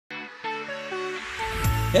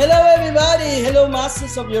Hello, everybody. Hello,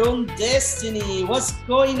 masters of your own destiny. What's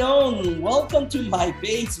going on? Welcome to my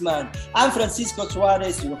basement. I'm Francisco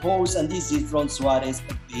Suarez, your host, and this is from Suarez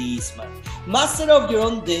Basement. Master of your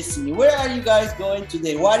own destiny. Where are you guys going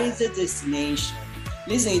today? What is the destination?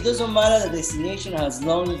 Listen, it doesn't matter the destination as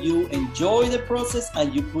long as you enjoy the process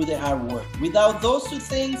and you put the hard work. Without those two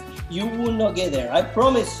things, you will not get there. I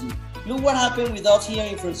promise you. Look what happened with us here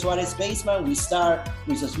in Suarez Basement. We start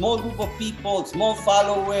with a small group of people, small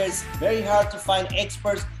followers, very hard to find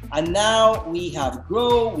experts. And now we have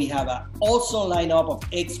grown. We have an awesome lineup of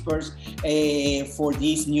experts for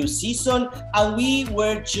this new season. And we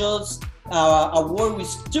were just awarded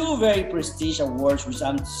with two very prestigious awards, which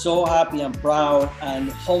I'm so happy and proud and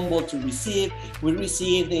humbled to receive. We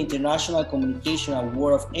received the International Communication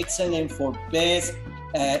Award of Excellence for Best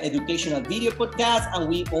Educational Video Podcast, and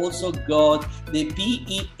we also got the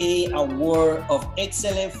PEA Award of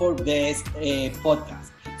Excellence for Best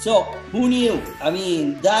Podcast. So who knew? I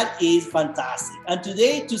mean, that is fantastic. And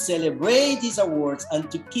today, to celebrate these awards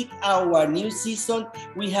and to kick our new season,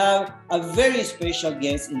 we have a very special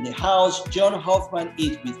guest in the house. John Hoffman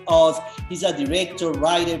is with us. He's a director,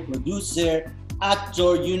 writer, producer,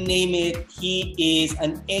 actor, you name it. He is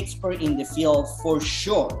an expert in the field for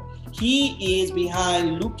sure. He is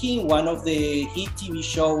behind Looking, one of the hit TV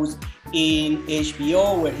shows in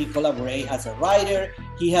HBO, where he collaborates as a writer.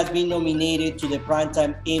 He has been nominated to the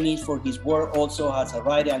Primetime Emmy for his work also as a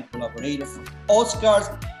writer and collaborator for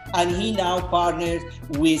Oscars. And he now partners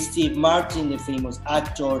with Steve Martin, the famous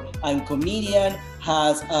actor and comedian,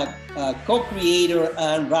 has a co-creator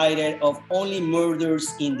and writer of Only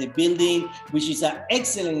Murders in the Building, which is an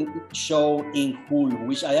excellent show in Hulu,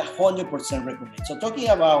 which I 100% recommend. So talking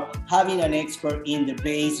about having an expert in the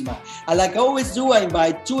basement. And like I always do, I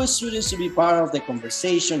invite two students to be part of the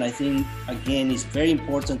conversation. I think, again, it's very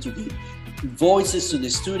important to give voices to the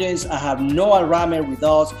students. I have Noah Rammer with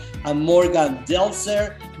us and Morgan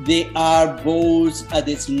Delser. They are both at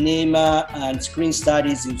the Cinema and Screen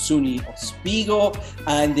Studies in SUNY Oswego,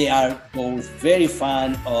 and they are both very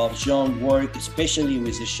fan of John's work, especially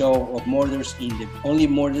with the show of Only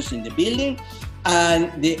Murders in the Building.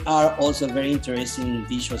 And they are also very interested in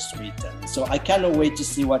visual storytelling. So I cannot wait to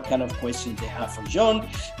see what kind of questions they have for John.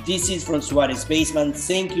 This is from Suarez Basement.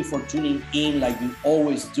 Thank you for tuning in like you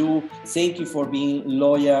always do. Thank you for being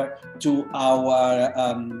loyal to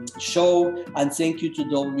our show. And thank you to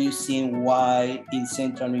WCNY in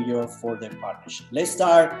Central New York for their partnership. Let's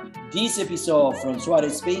start this episode from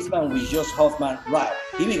Suarez Basement with John Hoffman. Right,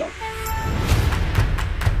 here we go.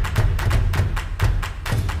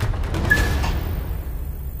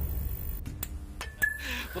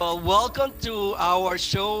 Well, welcome to our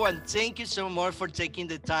show, and thank you so much for taking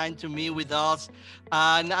the time to meet with us.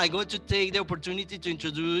 And I'm going to take the opportunity to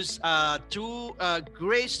introduce two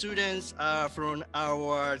great students from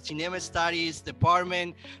our Cinema Studies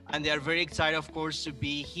department, and they are very excited, of course, to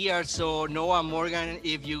be here. So Noah, Morgan,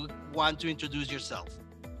 if you want to introduce yourself.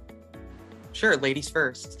 Sure, ladies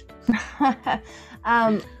first.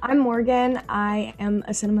 I'm Morgan. I am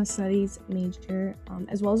a Cinema Studies major,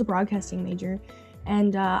 as well as a broadcasting major.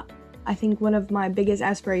 And I think one of my biggest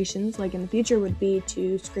aspirations, like in the future, would be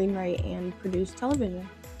to screenwrite and produce television.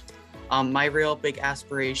 My real big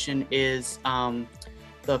aspiration is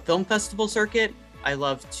the film festival circuit. I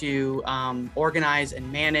love to organize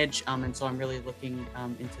and manage, and so I'm really looking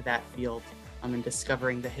into that field and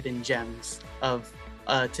discovering the hidden gems of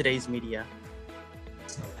today's media.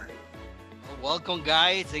 Well, welcome,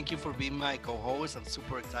 guys. Thank you for being my co-host. I'm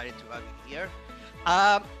super excited to have you here.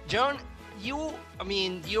 John,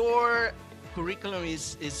 your curriculum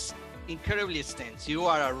is incredibly extensive. You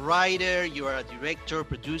are a writer, you are a director,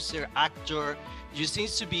 producer, actor. You seem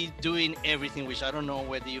to be doing everything, which I don't know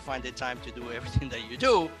whether you find the time to do everything that you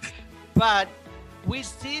do. But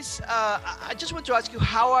with this, I just want to ask you,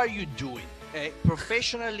 how are you doing?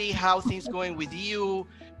 Professionally, how things going with you,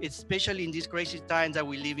 especially in these crazy times that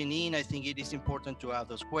we're living in? I think it is important to have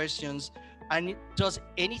those questions. And does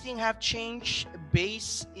anything have changed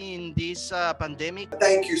based in this pandemic?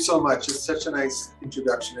 Thank you so much. It's such a nice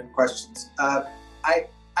introduction and questions. I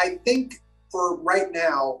think for right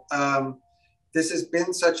now, this has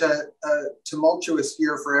been such a tumultuous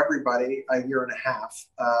year for everybody, a year and a half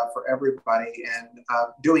for everybody, and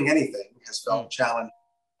doing anything has felt challenging.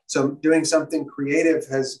 So doing something creative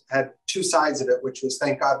has had two sides of it, which was,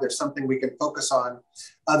 thank God, there's something we can focus on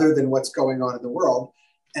other than what's going on in the world.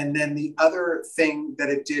 And then the other thing that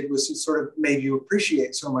it did was it sort of made you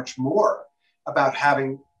appreciate so much more about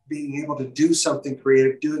being able to do something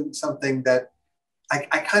creative, doing something that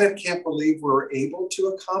I kind of can't believe we're able to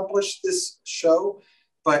accomplish this show.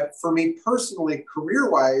 But for me personally,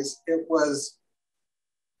 career-wise, it was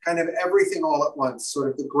kind of everything all at once, sort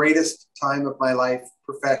of the greatest time of my life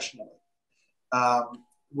professionally,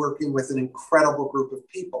 working with an incredible group of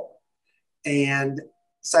people, and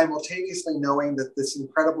simultaneously knowing that this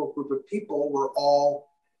incredible group of people were all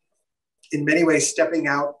in many ways stepping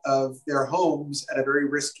out of their homes at a very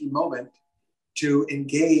risky moment to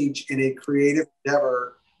engage in a creative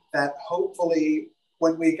endeavor that hopefully,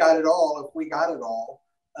 when we got it all, if we got it all,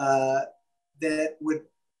 that would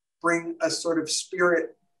bring a sort of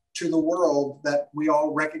spirit to the world that we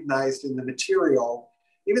all recognized in the material.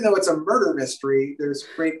 Even though it's a murder mystery, there's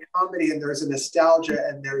great comedy and there's a nostalgia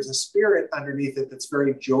and there's a spirit underneath it that's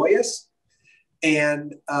very joyous.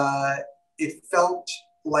 And it felt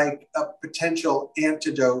like a potential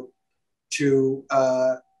antidote to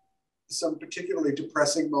some particularly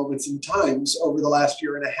depressing moments and times over the last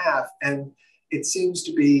year and a half. And it seems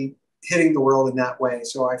to be hitting the world in that way.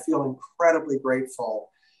 So I feel incredibly grateful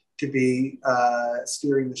to be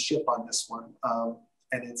steering the ship on this one.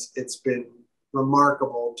 And it's been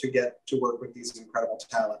remarkable to get to work with these incredible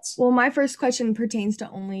talents. Well, my first question pertains to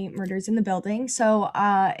Only Murders in the Building. So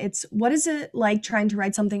it's, what is it like trying to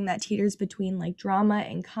write something that teeters between like drama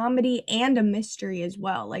and comedy and a mystery as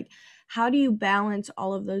well? Like, how do you balance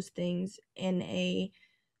all of those things in a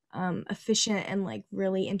efficient and like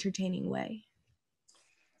really entertaining way?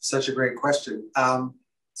 Such a great question.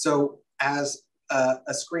 So as a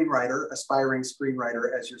screenwriter, aspiring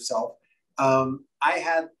screenwriter as yourself, I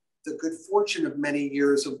had the good fortune of many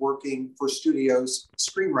years of working for studios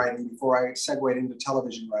screenwriting before I segued into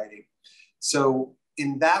television writing. So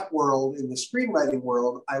in that world, in the screenwriting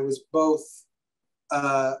world, I was both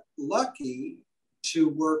lucky to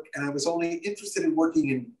work, and I was only interested in working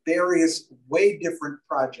in various way different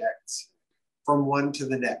projects from one to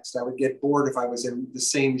the next. I would get bored if I was in the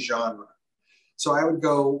same genre. So I would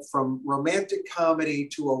go from romantic comedy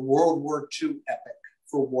to a World War II epic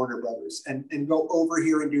for Warner Brothers and go over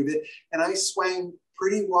here and do that. And I swang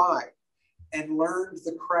pretty wide and learned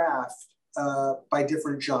the craft by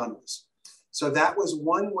different genres. So that was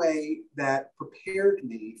one way that prepared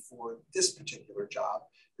me for this particular job,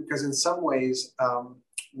 because in some ways,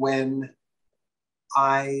 when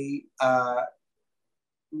I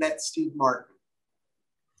met Steve Martin,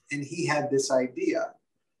 and he had this idea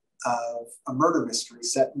of a murder mystery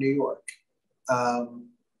set in New York,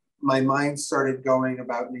 my mind started going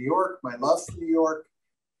about New York, my love for New York,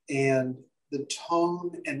 and the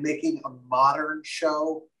tone and making a modern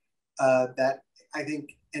show that I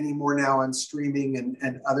think anymore now on streaming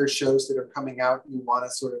and other shows that are coming out, you want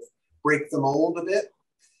to sort of break the mold a bit.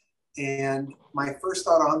 And my first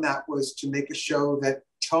thought on that was to make a show that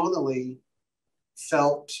tonally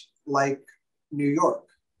felt like New York,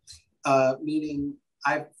 meaning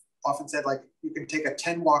I've often said, like, you can take a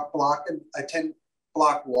 10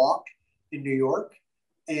 block walk in New York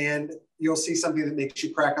and you'll see something that makes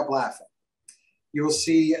you crack up laughing. You'll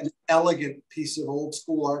see an elegant piece of old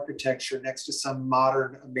school architecture next to some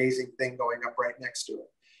modern, amazing thing going up right next to it.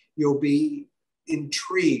 You'll be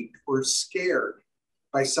intrigued or scared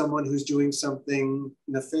by someone who's doing something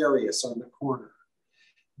nefarious on the corner.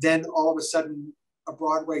 Then all of a sudden, a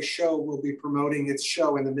Broadway show will be promoting its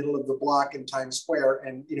show in the middle of the block in Times Square,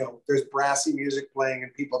 and there's brassy music playing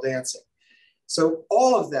and people dancing. So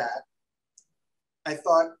all of that, I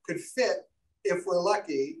thought, could fit, if we're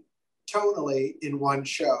lucky, tonally in one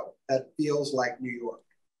show that feels like New York.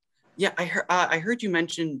 Yeah, I heard you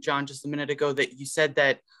mention, John, just a minute ago that you said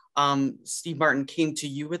that Steve Martin came to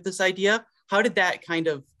you with this idea. How did that kind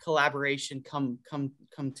of collaboration come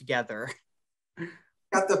together?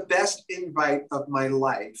 Got the best invite of my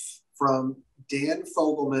life from Dan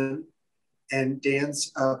Fogelman and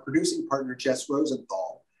Dan's producing partner, Jess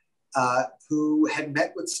Rosenthal, who had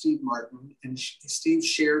met with Steve Martin, and Steve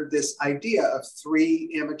shared this idea of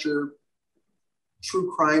 3 amateur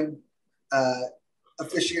true crime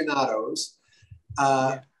aficionados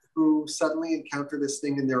who suddenly encounter this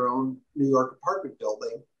thing in their own New York apartment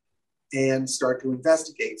building and start to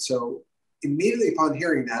investigate. So immediately upon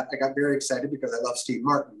hearing that, I got very excited because I love Steve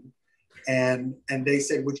Martin. And they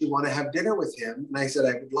said, would you want to have dinner with him? And I said,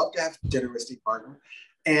 I would love to have dinner with Steve Martin.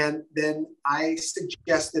 And then I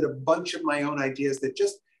suggested a bunch of my own ideas that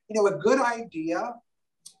just, a good idea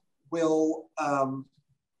will,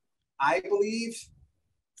 I believe,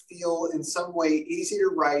 feel in some way easy to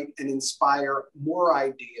write and inspire more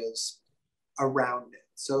ideas around it.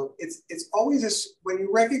 So it's always when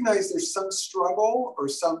you recognize there's some struggle or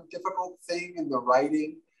some difficult thing in the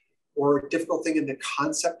writing or a difficult thing in the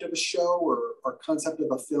concept of a show or concept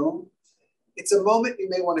of a film, it's a moment you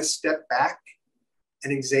may want to step back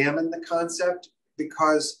and examine the concept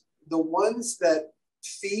because the ones that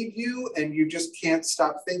feed you and you just can't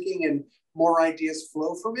stop thinking and more ideas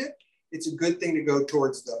flow from it, it's a good thing to go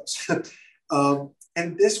towards those.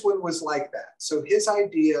 And this one was like that. So his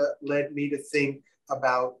idea led me to think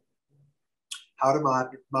about how to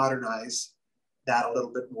modernize that a little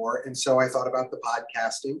bit more. And so I thought about the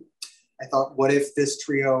podcasting. I thought, what if this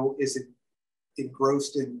trio is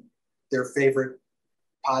engrossed in their favorite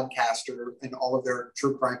podcaster and all of their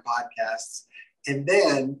true crime podcasts? And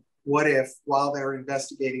then what if, while they're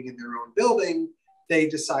investigating in their own building, they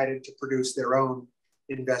decided to produce their own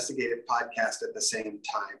investigative podcast at the same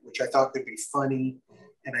time, which I thought could be funny.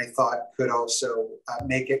 And I thought could also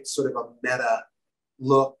make it sort of a meta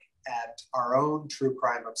look at our own true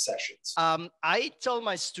crime obsessions. I tell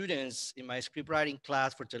my students in my scriptwriting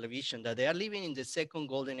class for television that they are living in the second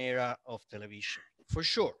golden era of television, for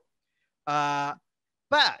sure.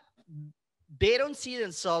 But they don't see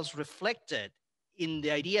themselves reflected in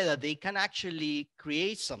the idea that they can actually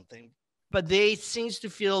create something. But they seems to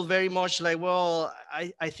feel very much like, well,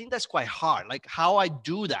 I think that's quite hard. Like how I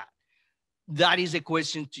do that. That is a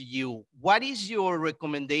question to you. What is your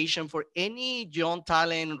recommendation for any young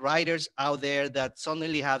talent writers out there that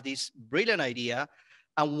suddenly have this brilliant idea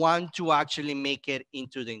and want to actually make it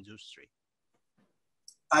into the industry?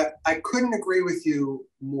 I couldn't agree with you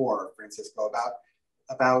more, Francisco,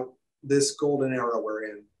 about this golden era we're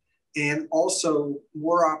in, and also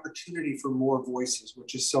more opportunity for more voices,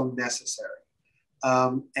 which is so necessary.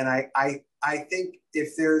 And I think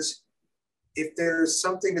if there's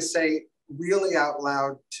something to say really out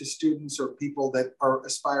loud to students or people that are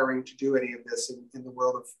aspiring to do any of this in the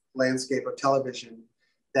world of landscape of television,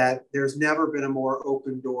 that there's never been a more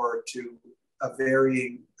open door to a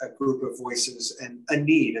varying group of voices and a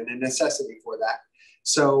need and a necessity for that.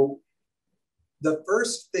 So the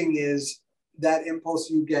first thing is that impulse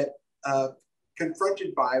you get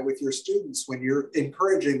confronted by with your students when you're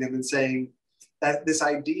encouraging them and saying that this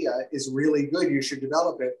idea is really good, you should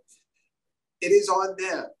develop it. It is on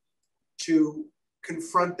them to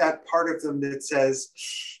confront that part of them that says,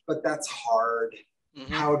 but that's hard.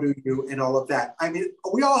 Mm-hmm. How do you, and all of that. I mean,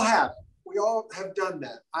 we all have done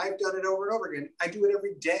that. I've done it over and over again. I do it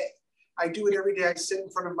every day. I sit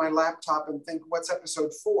in front of my laptop and think, what's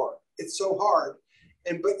episode 4? It's so hard.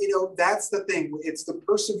 But that's the thing. It's the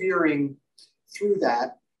persevering through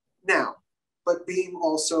that now, but being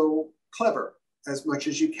also clever as much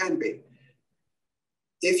as you can be.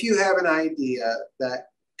 If you have an idea that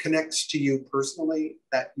connects to you personally,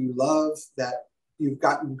 that you love, that you've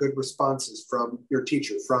gotten good responses from your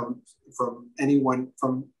teacher, from anyone,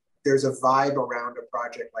 there's a vibe around a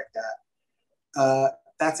project like that.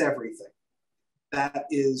 That's everything. That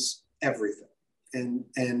is everything.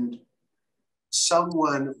 And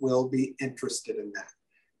someone will be interested in that.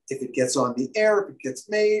 If it gets on the air, if it gets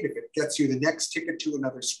made, if it gets you the next ticket to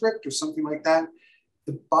another script or something like that,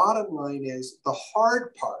 the bottom line is the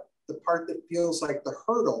hard part, the part that feels like the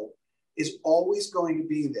hurdle, is always going to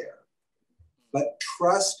be there. But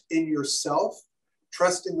trust in yourself,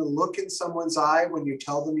 trust in the look in someone's eye when you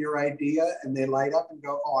tell them your idea and they light up and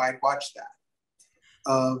go, oh, I'd watch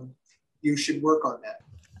that. You should work on that.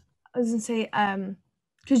 I was gonna say,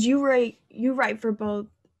 because you write for both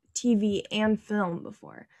TV and film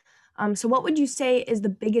before. So what would you say is the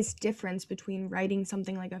biggest difference between writing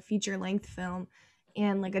something like a feature-length film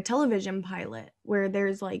and like a television pilot, where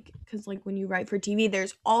there's because when you write for TV,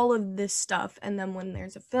 there's all of this stuff, and then when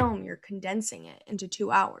there's a film, you're condensing it into 2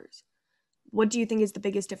 hours. What do you think is the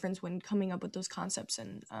biggest difference when coming up with those concepts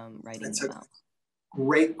and writing them out?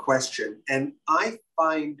 Great question. And I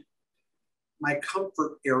find my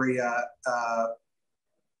comfort area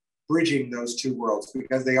bridging those two worlds,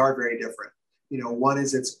 because they are very different. One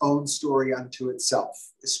is its own story unto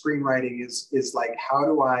itself. Screenwriting is like, how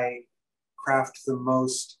do I craft the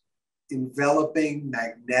most enveloping,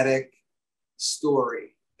 magnetic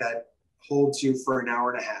story that holds you for an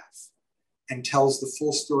hour and a half and tells the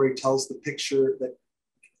full story, tells the picture, that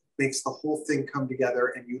makes the whole thing come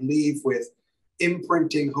together, and you leave with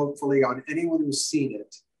imprinting, hopefully, on anyone who's seen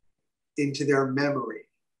it into their memory,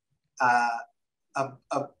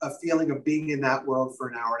 a feeling of being in that world for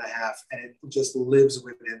an hour and a half, and it just lives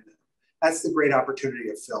within them. That's the great opportunity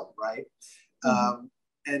of film, right? Mm-hmm.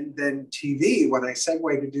 And then TV, when I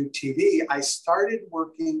segued to do TV, I started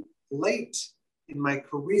working late in my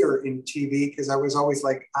career in TV, because I was always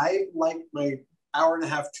like, I like my hour and a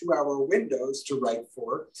half, 2 hour windows to write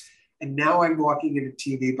for. And now I'm walking into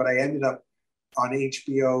TV, but I ended up on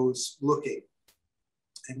HBO's Looking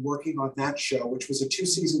and working on that show, which was a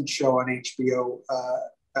 2-season show on HBO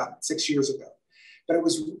about 6 years ago. But it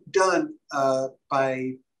was done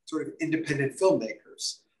by sort of independent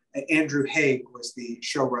filmmakers. Andrew Haig was the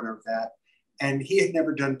showrunner of that, and he had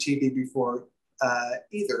never done TV before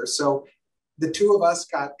either. So the two of us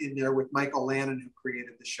got in there with Michael Lannon, who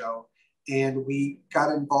created the show, and we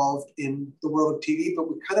got involved in the world of TV, but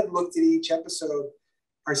we kind of looked at each episode.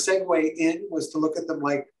 Our segue in was to look at them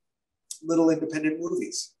like little independent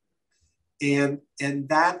movies. And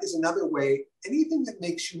that is another way, anything that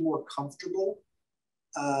makes you more comfortable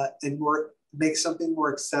and makes something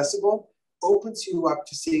more accessible opens you up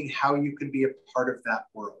to seeing how you can be a part of that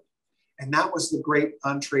world. And that was the great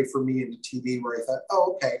entree for me into TV, where I thought,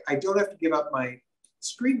 oh, okay, I don't have to give up my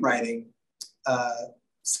screenwriting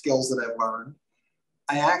skills that I've learned.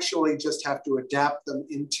 I actually just have to adapt them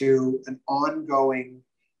into an ongoing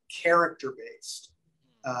character-based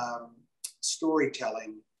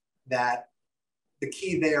storytelling. That the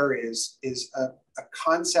key there is a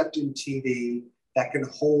concept in TV that can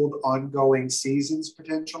hold ongoing seasons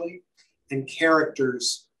potentially, and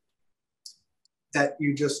characters that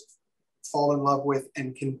you just fall in love with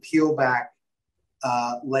and can peel back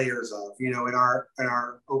layers of. You know, in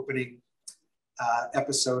our opening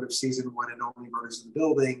episode of season 1 and Only Murders in the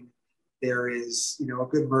Building, there is, you know, a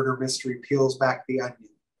good murder mystery peels back the onion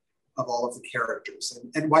of all of the characters.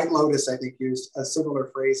 And White Lotus, I think, used a similar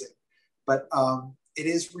phrasing. But it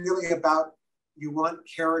is really about, you want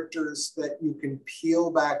characters that you can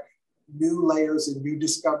peel back new layers and new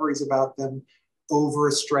discoveries about them over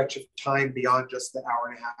a stretch of time beyond just the hour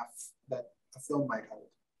and a half that a film might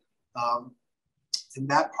hold. And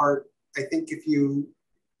that part, I think if you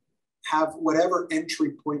have whatever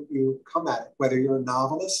entry point you come at it, whether you're a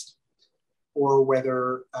novelist or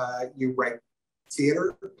whether you write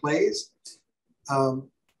theater plays,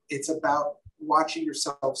 it's about watching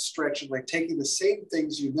yourself stretch and like taking the same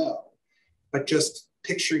things you know, but just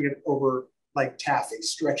picturing it over like taffy,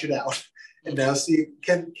 stretch it out, and now see,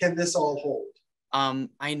 can this all hold?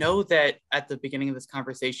 I know that at the beginning of this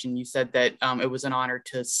conversation, you said that it was an honor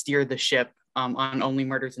to steer the ship on Only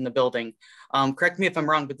Murders in the Building. Correct me if I'm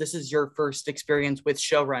wrong, but this is your first experience with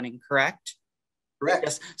show running, correct? Correct.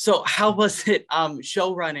 Yes. So how was it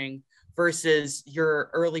show running versus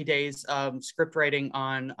your early days script writing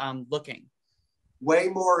on Looking? Way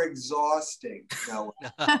more exhausting. No,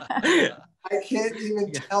 I can't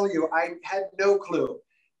even tell you. I had no clue.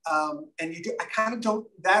 And I kind of don't,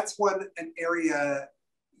 that's an area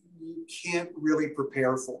you can't really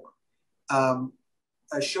prepare for.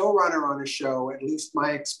 A showrunner on a show, at least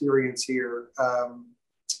my experience here,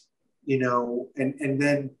 you know, and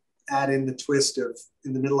then add in the twist of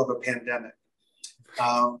in the middle of a pandemic.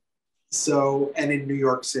 And in New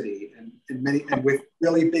York City and with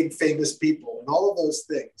really big famous people and all of those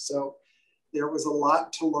things. So there was a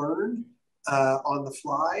lot to learn on the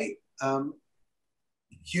fly.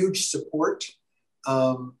 Huge support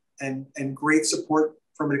and great support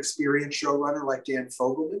from an experienced showrunner like Dan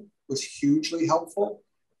Fogelman was hugely helpful.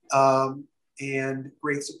 And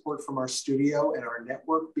great support from our studio and our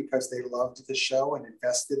network, because they loved the show and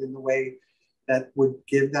invested in the way that would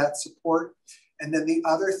give that support. And then the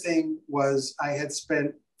other thing was I had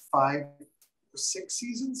spent 5 or 6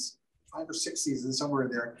 seasons, somewhere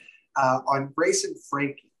in there, on Grace and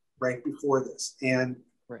Frankie right before this. And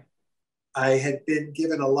I had been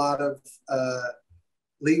given a lot of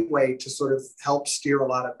leeway to sort of help steer a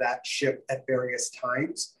lot of that ship at various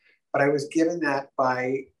times. But I was given that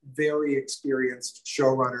by very experienced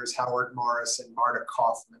showrunners, Howard Morris and Marta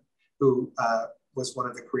Kaufman, who was one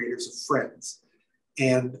of the creators of Friends.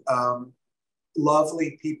 And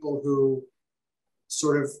lovely people who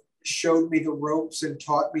sort of showed me the ropes and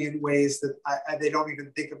taught me in ways that they don't even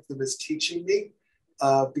think of them as teaching me,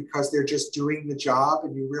 because they're just doing the job.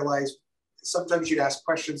 And you realize sometimes you'd ask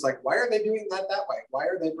questions like, why are they doing that way? Why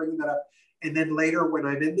are they bringing that up? And then later when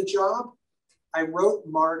I'm in the job, I wrote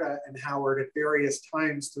Marta and Howard at various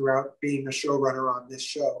times throughout being a showrunner on this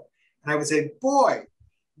show. And I would say, boy,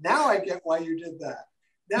 now I get why you did that.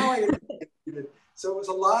 Now I understand you did. So it was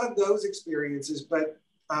a lot of those experiences, but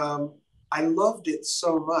I loved it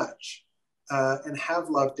so much and have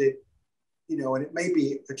loved it, you know, and it may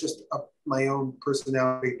be just my own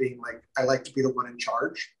personality being like, I like to be the one in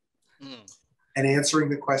charge and answering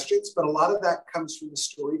the questions, but a lot of that comes from the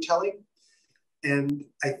storytelling. And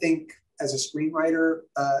I think as a screenwriter,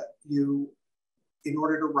 in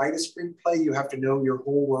order to write a screenplay, you have to know your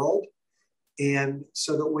whole world. And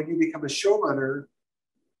so that when you become a showrunner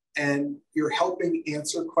and you're helping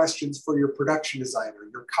answer questions for your production designer,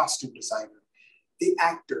 your costume designer, the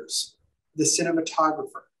actors, the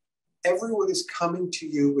cinematographer, everyone is coming to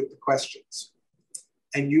you with the questions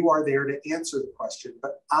and you are there to answer the question.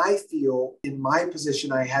 But I feel in my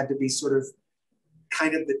position, I had to be sort of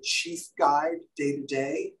kind of the chief guide day to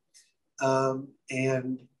day.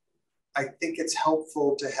 And I think it's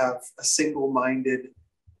helpful to have a single-minded,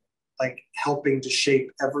 like helping to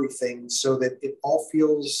shape everything so that it all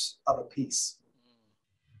feels of a piece.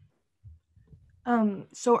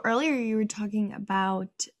 So earlier you were talking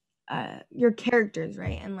about your characters,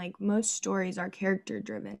 right? And like most stories are character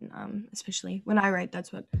driven, especially when I write,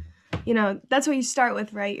 that's what you start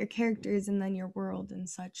with, right? Your characters and then your world and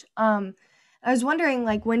such. I was wondering,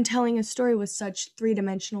 like, when telling a story with such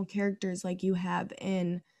three-dimensional characters like you have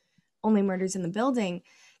in Only Murders in the Building,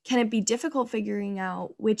 can it be difficult figuring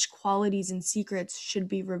out which qualities and secrets should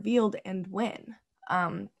be revealed and when?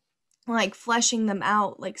 Like fleshing them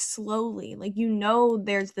out like slowly, like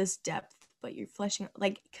there's this depth, but you're fleshing,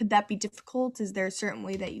 like, could that be difficult? Is there a certain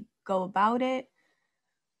way that you go about it?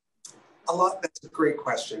 That's a great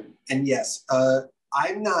question. And yes,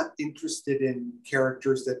 I'm not interested in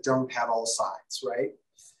characters that don't have all sides, right?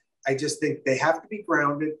 I just think they have to be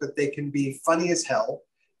grounded, but they can be funny as hell.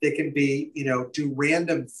 They can be, do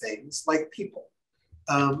random things like people.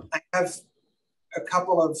 I have a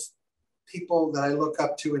couple of people that I look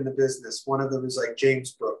up to in the business. One of them is like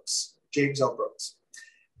James L. Brooks,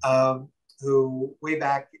 who way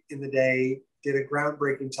back in the day did a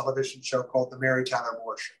groundbreaking television show called The Mary Tyler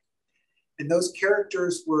Moore Show. And those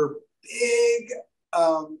characters were big.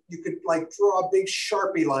 You could like draw big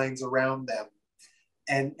Sharpie lines around them.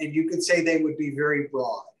 And you could say they would be very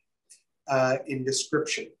broad in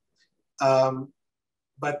description.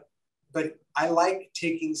 But I like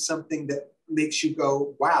taking something that makes you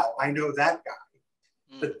go, wow, I know that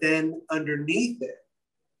guy. But then underneath it,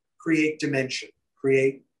 create dimension,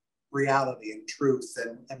 create reality and truth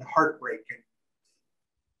and heartbreak and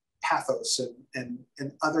pathos and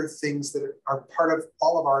other things that are part of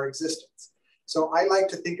all of our existence. So I like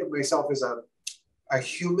to think of myself as a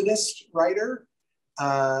humanist writer.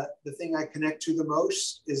 The thing I connect to the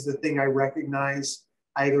most is the thing I recognize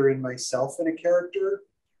either in myself in a character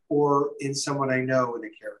or in someone I know in a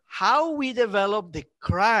character. How we develop the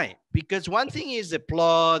crime, because one thing is the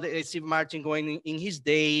plot, Steve Martin going in his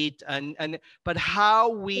date, but how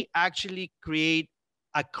we actually create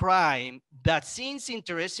a crime that seems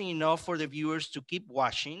interesting enough for the viewers to keep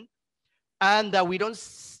watching, and that we don't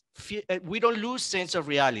lose sense of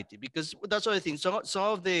reality, because that's the other thing. Some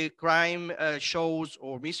of the crime shows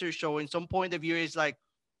or mystery show, in some point the viewer is like,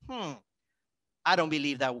 I don't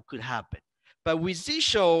believe that could happen. But with this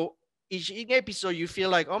show, each episode, you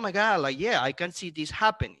feel like, oh my God, like, yeah, I can see this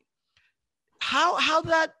happening. How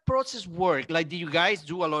that process work? Like, do you guys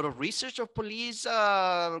do a lot of research of police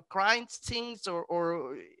crime things,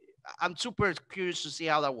 or I'm super curious to see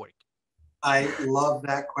how that works. I love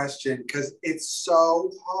that question because it's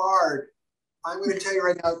so hard. I'm going to tell you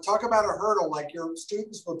right now, talk about a hurdle, like your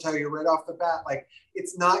students will tell you right off the bat, like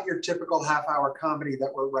it's not your typical half-hour comedy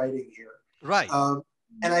that we're writing here. Right.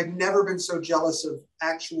 And I've never been so jealous of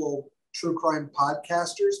actual true crime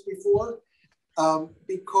podcasters before,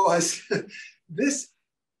 because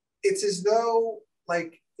it's as though,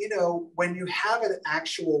 like, when you have an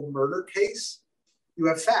actual murder case, you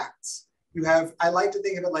have facts. I like to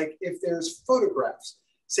think of it like if there's photographs,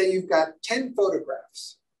 say you've got 10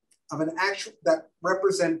 photographs of an actual that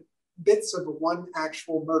represent bits of one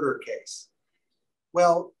actual murder case.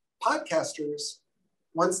 Well, podcasters,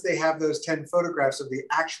 once they have those 10 photographs of the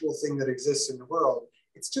actual thing that exists in the world,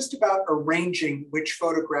 it's just about arranging which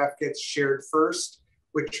photograph gets shared first,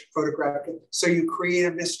 which photograph. So you create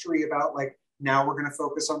a mystery about, like, now we're going to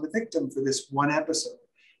focus on the victim for this one episode.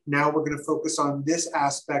 Now we're going to focus on this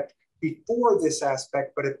aspect before this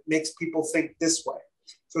aspect, but it makes people think this way.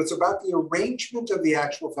 So it's about the arrangement of the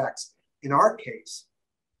actual facts. In our case,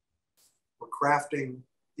 we're crafting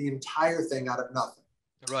the entire thing out of nothing.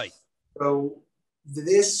 Right. So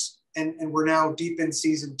this, and we're now deep in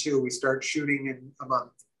season 2. We start shooting in a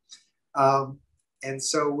month. And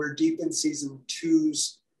so we're deep in season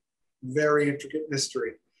 2's very intricate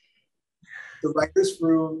mystery. The writer's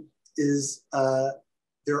room is,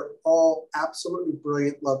 they're all absolutely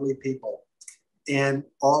brilliant, lovely people. And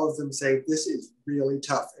all of them say, this is really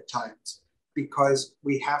tough at times because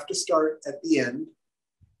we have to start at the end.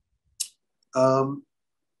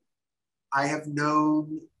 I have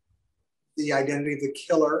known the identity of the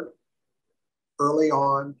killer early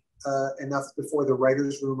on, enough before the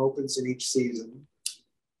writer's room opens in each season,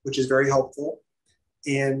 which is very helpful.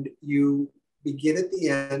 And you begin at the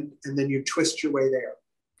end and then you twist your way there.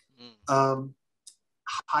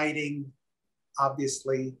 Hiding,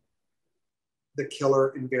 obviously, the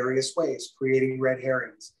killer in various ways, creating red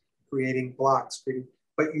herrings, creating blocks,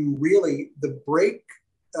 but you really, the break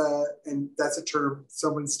and that's a term,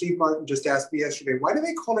 Steve Martin just asked me yesterday, why do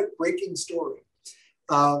they call it breaking story?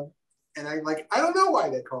 And I'm like, I don't know why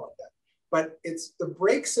they call it that. But it's the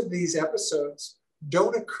breaks of these episodes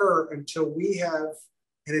don't occur until we have,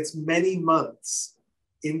 and it's many months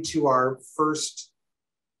into our first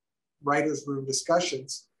writer's room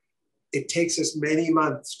discussions. It takes us many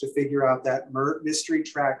months to figure out that mystery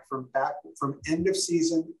track from end of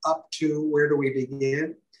season up to where do we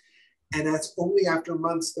begin. And that's only after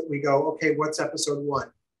months that we go, okay, what's episode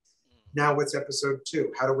 1? Now what's episode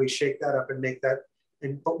 2? How do we shake that up and make that?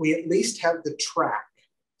 But we at least have the track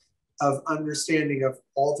of understanding of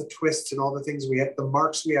all the twists and all the things the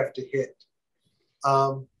marks we have to hit.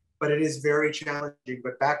 But it is very challenging,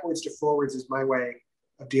 but backwards to forwards is my way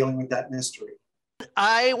of dealing with that mystery.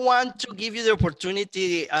 I want to give you the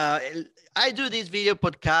opportunity. I do this video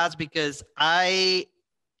podcast because I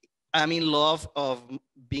am in love of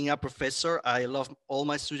being a professor. I love all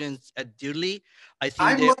my students dearly. I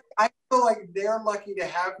feel like they're lucky to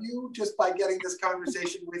have you just by getting this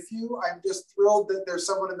conversation with you. I'm just thrilled that there's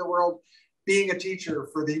someone in the world being a teacher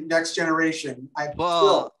for the next generation.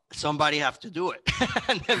 Thrilled. Somebody have to do it.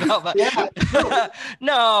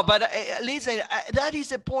 Listen, that is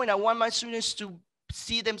the point. I want my students to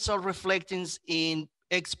see themselves reflecting in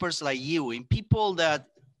experts like you, in people that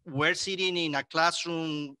were sitting in a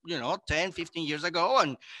classroom, 10, 15 years ago,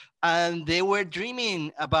 and they were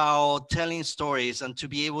dreaming about telling stories and to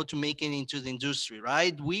be able to make it into the industry,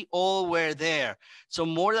 right? We all were there. So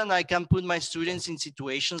more than I can put my students in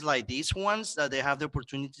situations like these ones, that they have the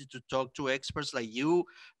opportunity to talk to experts like you,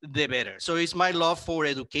 the better. So it's my love for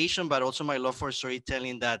education, but also my love for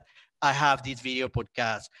storytelling that I have this video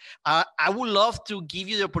podcast. I would love to give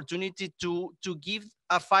you the opportunity to give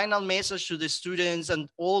a final message to the students and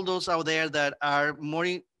all those out there that are more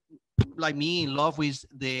like me, in love with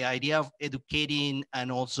the idea of educating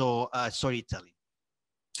and also storytelling.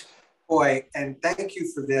 Boy, and thank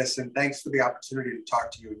you for this, and thanks for the opportunity to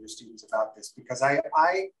talk to you and your students about this, because I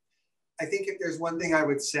think if there's one thing I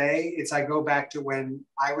would say, it's I go back to when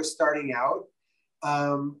I was starting out.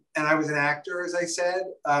 And I was an actor, as I said,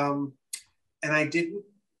 and I didn't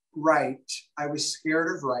write. I was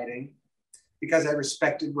scared of writing because I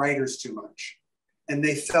respected writers too much. And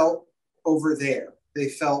they felt over there. They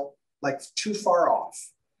felt like too far off.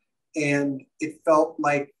 And it felt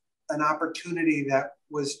like an opportunity that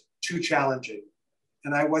was too challenging.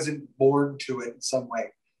 And I wasn't born to it in some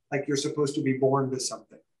way, like you're supposed to be born to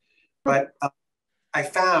something. But I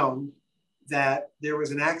found that there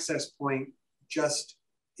was an access point just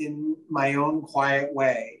in my own quiet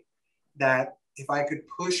way, that if I could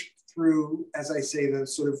push through, as I say, the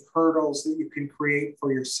sort of hurdles that you can create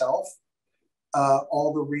for yourself,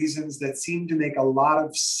 all the reasons that seem to make a lot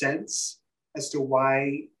of sense as to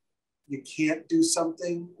why you can't do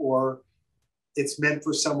something or it's meant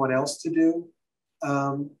for someone else to do,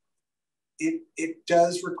 it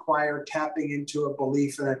does require tapping into a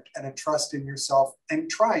belief and a trust in yourself and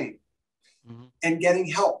trying and getting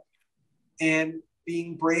help. And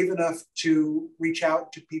being brave enough to reach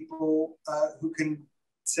out to people who can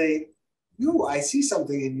say, I see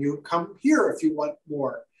something in you, come here if you want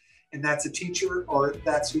more. And that's a teacher or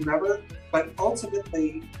that's whomever, but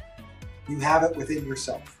ultimately you have it within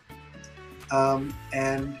yourself.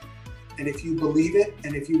 And if you believe it,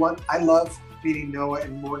 and if you want, I love meeting Noah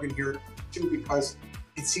and Morgan here too, because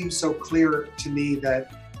it seems so clear to me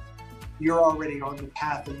that you're already on the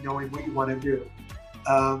path of knowing what you want to do.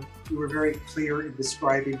 You were very clear in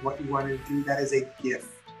describing what you want to do. That is a gift.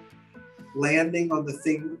 Landing on the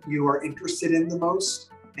thing you are interested in the most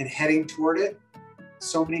and heading toward it.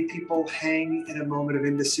 So many people hang in a moment of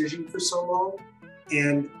indecision for so long,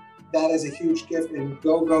 and that is a huge gift. And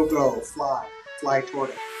go, go, go, fly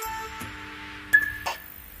toward it.